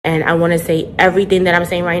And I want to say everything that I'm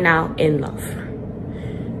saying right now in love.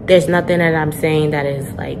 There's nothing that I'm saying that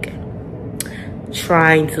is like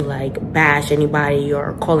trying to like bash anybody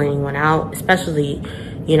or call anyone out, especially,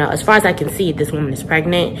 you know, as far as I can see, this woman is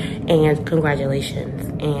pregnant, and congratulations.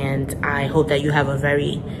 And I hope that you have a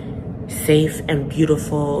very safe and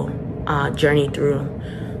beautiful journey through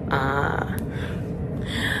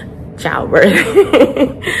childbirth.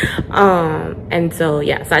 And so,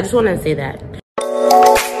 yeah, so I just want to say that.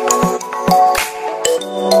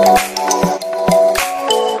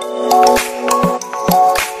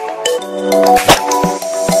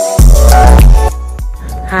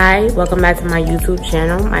 Hi, welcome back to my YouTube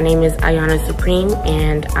channel. My name is AyannaSupreme,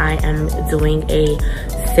 and I am doing a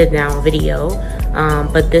sit-down video.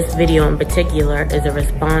 But this video in particular is a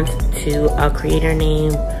response to a creator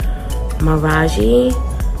named Maraji's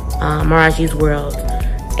World.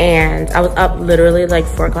 And I was up literally like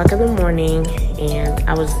 4 o'clock in the morning, and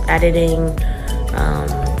I was editing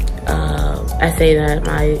essay that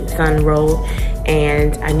my son wrote,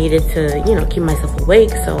 and I needed to, you know, keep myself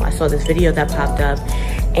awake. So I saw this video that popped up,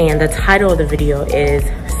 and the title of the video is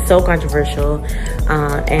so controversial,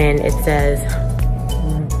 and it says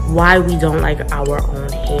why we don't like our own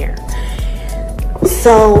hair.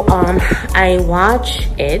 So I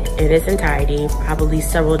watched it in its entirety probably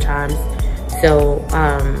several times. So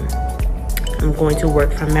I'm going to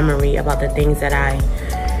work from memory about the things that I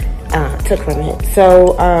took from it.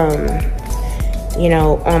 So you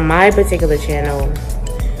know, on my particular channel,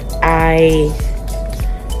 I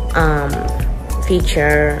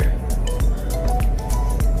feature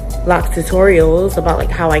locks tutorials about like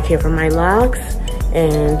how I care for my locks,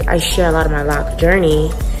 and I share a lot of my lock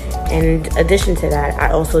journey. In addition to that,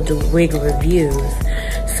 I also do wig reviews.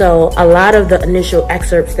 So a lot of the initial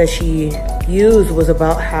excerpts that she used was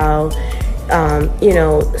about how you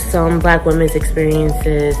know, some Black women's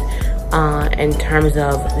experiences in terms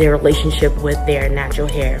of their relationship with their natural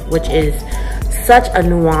hair, which is such a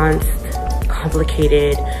nuanced,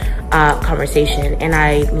 complicated conversation, and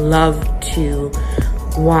I love to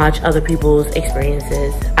watch other people's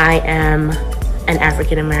experiences. I am an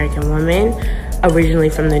African-American woman, originally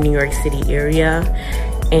from the New York City area,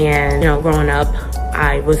 and you know, growing up,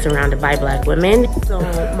 I was surrounded by Black women, so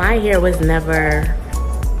my hair was never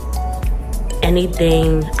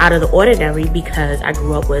anything out of the ordinary because I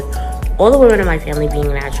grew up with all the women in my family being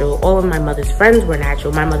natural. All of my mother's friends were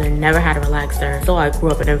natural. My mother never had a relaxer, so I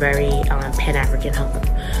grew up in a very Pan-African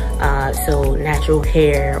home. So natural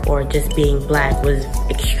hair or just being Black was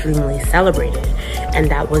extremely celebrated,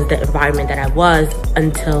 and that was the environment that I was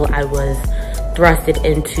until I was thrusted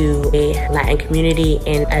into a Latin community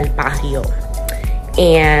in El Barrio,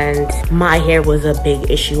 and my hair was a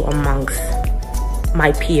big issue amongst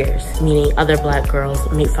my peers, meaning other Black girls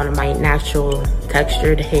made fun of my natural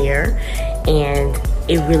textured hair, and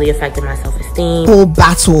it really affected my self-esteem. Whole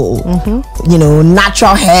battle, you know,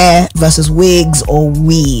 natural hair versus wigs or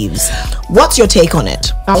weaves. What's your take on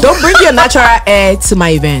it? Don't bring your natural hair to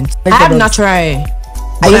my event. I have natural hair,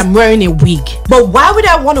 but I'm wearing a wig. But why would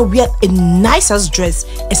I want to wear a nice ass dress,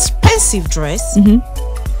 expensive dress,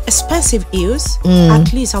 expensive heels?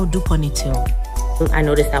 At least I'll do ponytail. I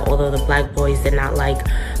noticed that although the Black boys did not like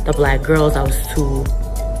the Black girls, I was too,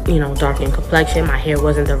 you know, dark in complexion. My hair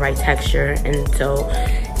wasn't the right texture, and so,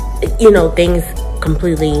 you know, things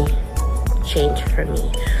completely changed for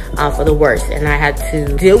me for the worse, and I had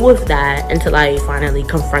to deal with that until I finally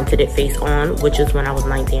confronted it face on, which is when I was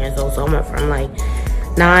 19 years old. So I went from like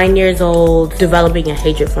 9 years old developing a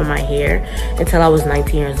hatred for my hair until I was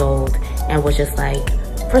 19 years old and was just like,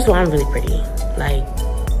 first of all, I'm really pretty, like,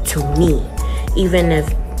 to me. Even if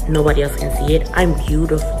nobody else can see it, I'm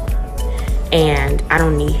beautiful, and I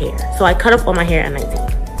don't need hair. So I cut up all my hair at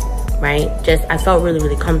 19, right? Just, I felt really,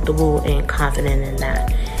 really comfortable and confident in that,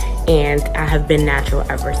 and I have been natural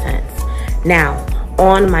ever since. Now,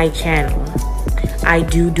 on my channel, I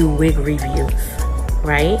do wig reviews,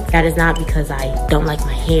 right? That is not because I don't like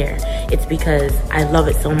my hair. It's because I love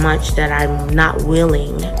it so much that I'm not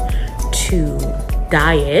willing to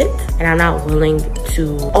dye it, and I'm not willing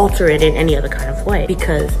to alter it in any other kind of way,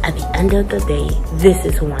 because at the end of the day, this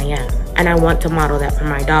is who I am, and I want to model that for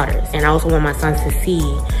my daughters. And I also want my sons to see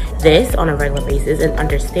this on a regular basis and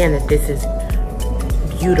understand that this is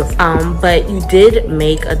beautiful. But you did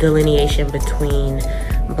make a delineation between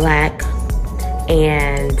Black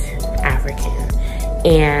and African,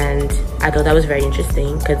 and I thought that was very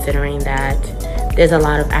interesting, considering that there's a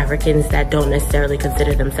lot of Africans that don't necessarily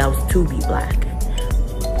consider themselves to be Black.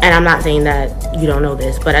 And I'm not saying that you don't know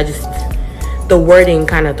this, but the wording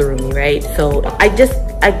kind of threw me, right? So I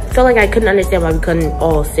felt like I couldn't understand why we couldn't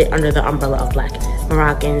all sit under the umbrella of Blackness.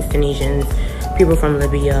 Moroccans, Tunisians, people from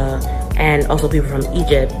Libya, and also people from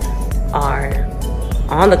Egypt are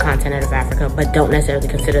on the continent of Africa, but don't necessarily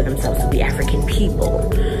consider themselves to be African people.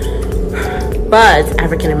 But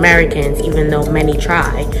African Americans, even though many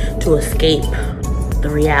try to escape the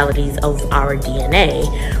realities of our DNA,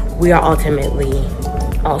 we are ultimately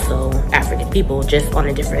also African people, just on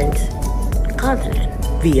a different continent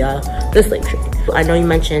via the slave trade. I know you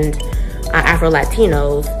mentioned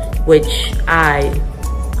Afro-Latinos, which I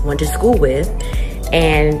went to school with,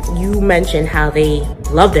 and you mentioned how they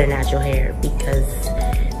love their natural hair because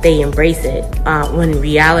they embrace it. When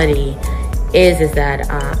reality is that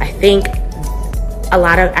I think a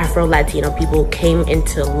lot of Afro-Latino people came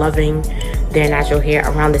into loving their natural hair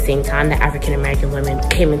around the same time that African-American women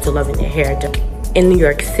came into loving their hair. In New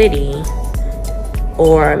York City,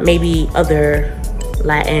 or maybe other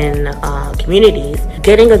Latin communities,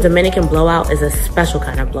 getting a Dominican blowout is a special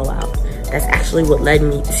kind of blowout. That's actually what led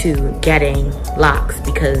me to getting locks,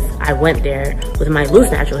 because I went there with my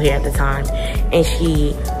loose natural hair at the time, and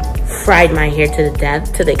she fried my hair to the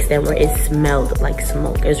death, to the extent where it smelled like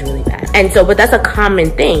smoke. It was really bad. And so, but that's a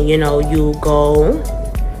common thing, you know, you go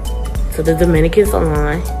to the Dominican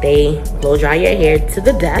salon, they blow dry your hair to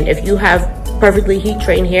the death. If you have perfectly heat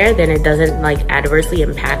trained hair, then it doesn't like adversely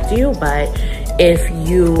impact you. But if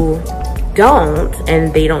you don't,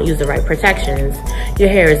 and they don't use the right protections, your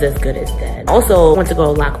hair is as good as dead. Also, I went to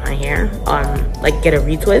go lock my hair, like get a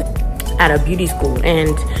retwist at a beauty school,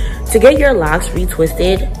 and to get your locks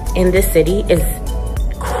retwisted in this city is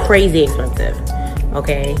crazy expensive.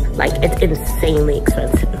 Okay, like it's insanely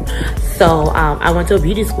expensive. So I went to a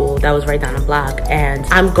beauty school that was right down the block, and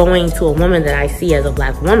I'm going to a woman that I see as a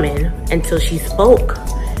black woman until she spoke,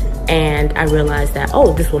 and I realized that,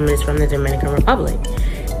 oh, this woman is from the Dominican Republic,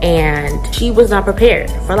 and she was not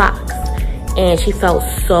prepared for locks, and she felt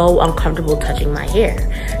so uncomfortable touching my hair.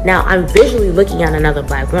 Now I'm visually looking at another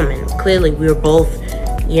black woman. Clearly we were both,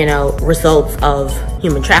 you know, results of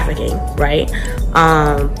human trafficking, right?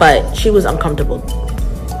 But she was uncomfortable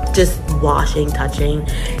just washing, touching,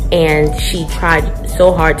 and she tried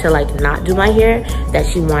so hard to like not do my hair that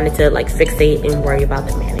she wanted to like fixate and worry about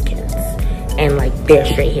the mannequins and like their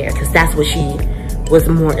straight hair, because that's what she was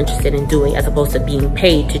more interested in doing as opposed to being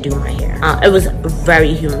paid to do my hair. It was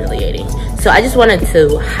very humiliating. So I just wanted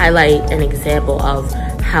to highlight an example of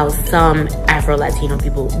how some Afro-Latino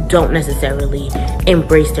people don't necessarily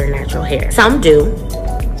embrace their natural hair. Some do,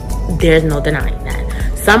 there's no denying that.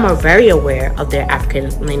 Some are very aware of their African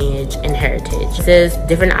lineage and heritage. This is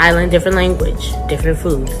different island, different language, different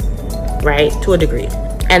foods, right? To a degree.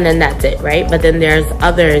 And then that's it, right? But then there's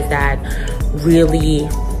others that really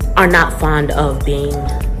are not fond of being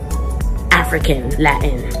African,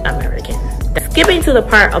 Latin American. Skipping to the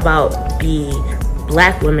part about the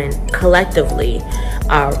black women collectively,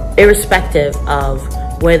 irrespective of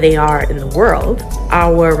where they are in the world,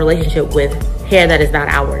 our relationship with hair that is not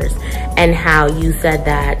ours, and how you said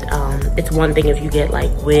that it's one thing if you get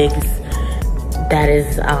like wigs that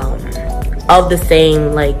is of the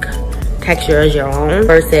same like texture as your own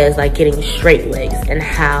versus like getting straight wigs, and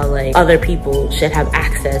how like other people should have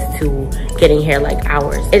access to getting hair like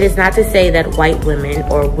ours. It is not to say that white women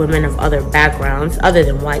or women of other backgrounds other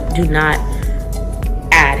than white do not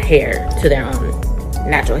add hair to their own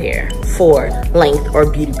natural hair for length or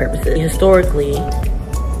beauty purposes. Historically,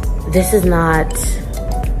 this is not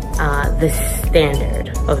the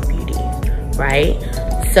standard of beauty, right?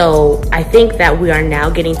 So I think that we are now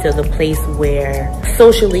getting to the place where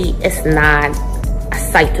socially it's not a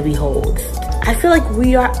sight to behold. I feel like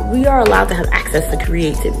we are allowed to have access to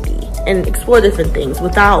creativity and explore different things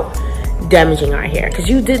without damaging our hair. Because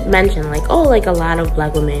you did mention like, oh, like a lot of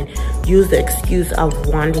black women use the excuse of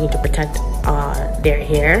wanting to protect their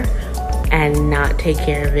hair and not take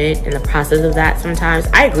care of it in the process of that. Sometimes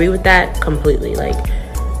I agree with that completely. Like,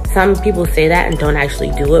 some people say that and don't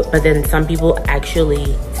actually do it, but then some people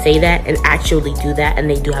actually say that and actually do that, and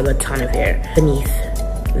they do have a ton of hair beneath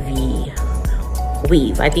the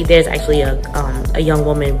weave. I think there's actually a young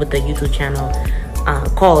woman with a YouTube channel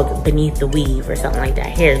called Beneath the Weave or something like that.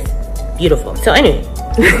 Hair's beautiful. So anyway,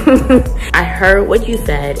 I heard what you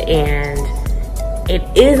said, and it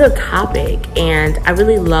is a topic, and I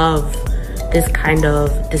really love this kind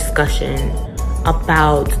of discussion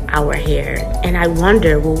about our hair. And I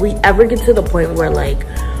wonder, will we ever get to the point where like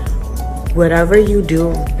whatever you do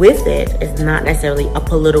with it is not necessarily a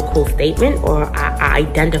political statement or an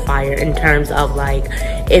identifier in terms of like,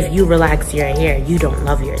 if you relax your hair, you don't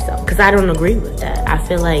love yourself? Because I don't agree with that. I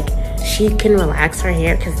feel like she can relax her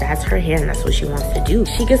hair because that's her hair and that's what she wants to do.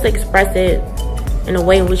 She gets to express it in a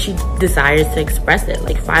way in which she desires to express it.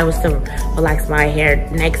 Like if I was to relax my hair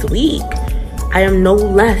next week, I am no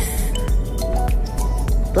less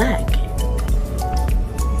black.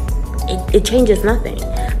 It changes nothing.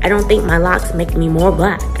 I don't think my locks make me more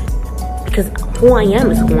black, because who I am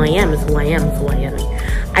is who I am is who I am is who I am.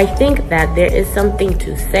 I think that there is something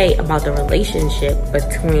to say about the relationship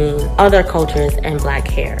between other cultures and black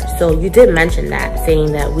hair. So you did mention that,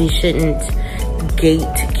 saying that we shouldn't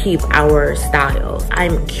gatekeep our styles.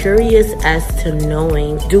 I'm curious as to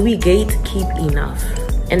knowing, do we gatekeep enough?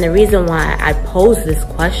 And the reason why I pose this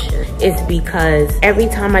question is because every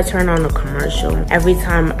time I turn on a commercial, every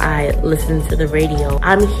time I listen to the radio,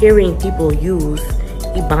 I'm hearing people use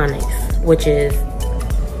Ebonics, which is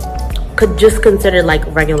just considered like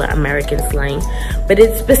regular American slang, but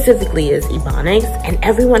it specifically is Ebonics, and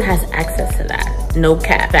everyone has access to that. No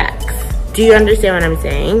cap, facts. Do you understand what I'm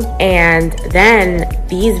saying? And then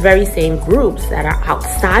these very same groups that are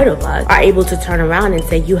outside of us are able to turn around and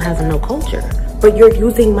say, you have no culture. But you're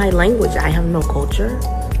using my language. I have no culture.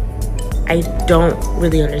 I don't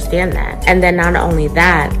really understand that. And then not only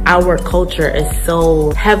that, our culture is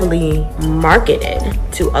so heavily marketed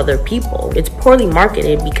to other people. It's poorly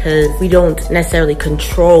marketed because we don't necessarily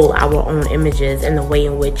control our own images in the way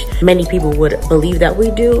in which many people would believe that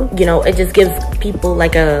we do. You know, it just gives people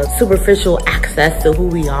like a superficial access to who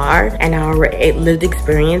we are and our lived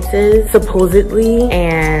experiences, supposedly,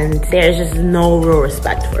 and there's just no real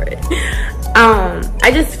respect for it.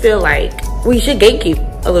 I just feel like we should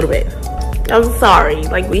gatekeep a little bit. I'm sorry,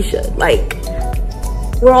 like we should. Like,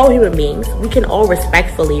 we're all human beings. We can all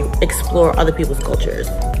respectfully explore other people's cultures.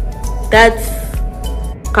 That's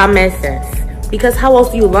common sense. Because how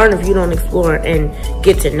else do you learn if you don't explore and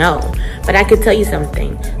get to know? But I could tell you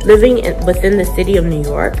something. Living within the city of New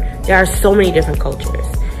York, there are so many different cultures.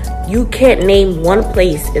 You can't name one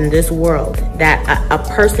place in this world that a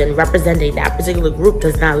person representing that particular group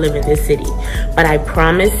does not live in this city. But I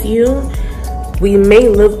promise you, we may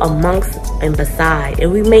live amongst and beside,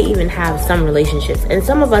 and we may even have some relationships, and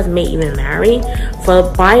some of us may even marry. For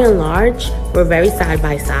by and large, we're very side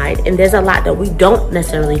by side, and there's a lot that we don't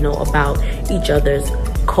necessarily know about each other's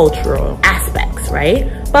cultural aspects, right?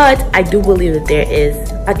 But I do believe that there is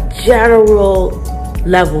a general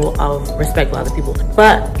level of respect for other people,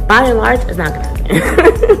 but by and large, it's not gonna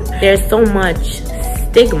happen. There's so much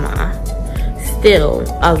stigma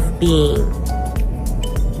still of being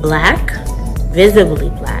black, visibly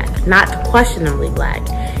black, not questionably black,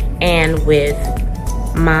 and with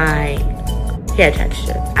my hair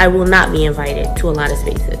texture. I will not be invited to a lot of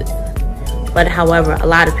spaces. But however, a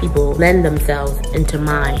lot of people lend themselves into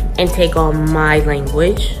mine and take on my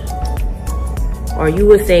language, or you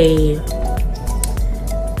would say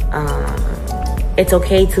it's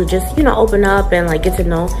okay to just, you know, open up and like get to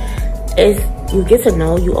know. You get to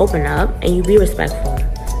know, you open up, and you be respectful.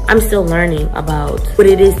 I'm still learning about what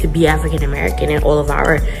it is to be African American and all of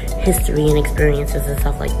our history and experiences and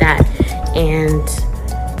stuff like that.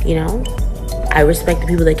 And, you know, I respect the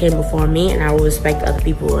people that came before me, and I will respect other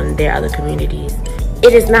people in their other communities.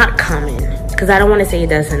 It is not common, because I don't want to say it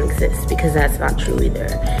doesn't exist, because that's not true either.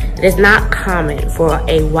 It is not common for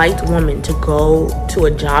a white woman to go to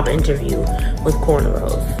a job interview with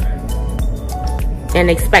cornrows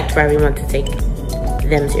and expect for everyone to take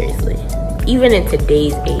them seriously. Even in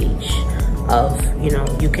today's age of, you know,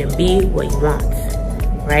 you can be what you want,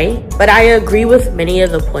 right? But I agree with many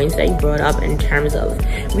of the points that you brought up in terms of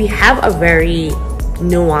we have a very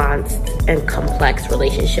nuanced and complex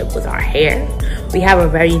relationship with our hair. We have a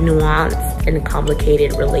very nuanced and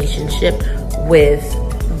complicated relationship with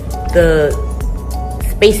the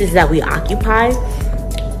spaces that we occupy.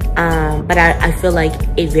 But I feel like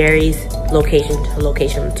it varies location to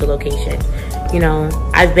location to location. You know,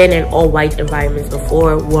 I've been in all white environments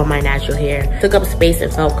before, wore my natural hair, took up space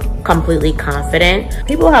and felt completely confident.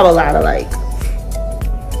 People have a lot of like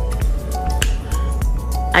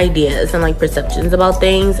ideas and like perceptions about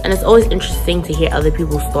things, and it's always interesting to hear other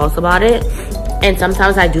people's thoughts about it. And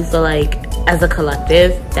sometimes I do feel like as a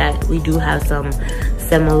collective that we do have some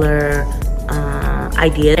similar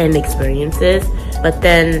ideas and experiences, but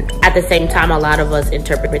then at the same time a lot of us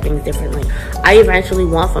interpret things differently. I eventually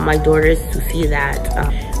want for my daughters to see that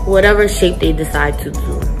whatever shape they decide to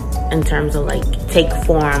do in terms of like take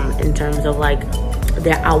form, in terms of like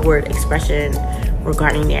their outward expression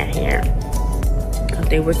regarding their hair, if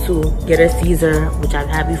they were to get a Caesar, which I've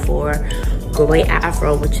had before, go away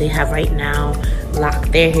afro, which they have right now, lock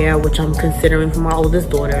their hair, which I'm considering for my oldest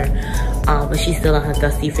daughter, but she's still in her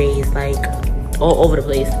dusty phase, like all over the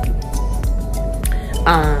place,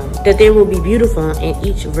 that they will be beautiful in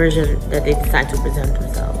each version that they decide to present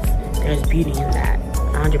themselves. there's beauty in that,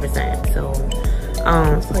 100%. So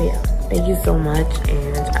yeah, thank you so much,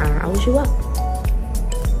 and I wish you well.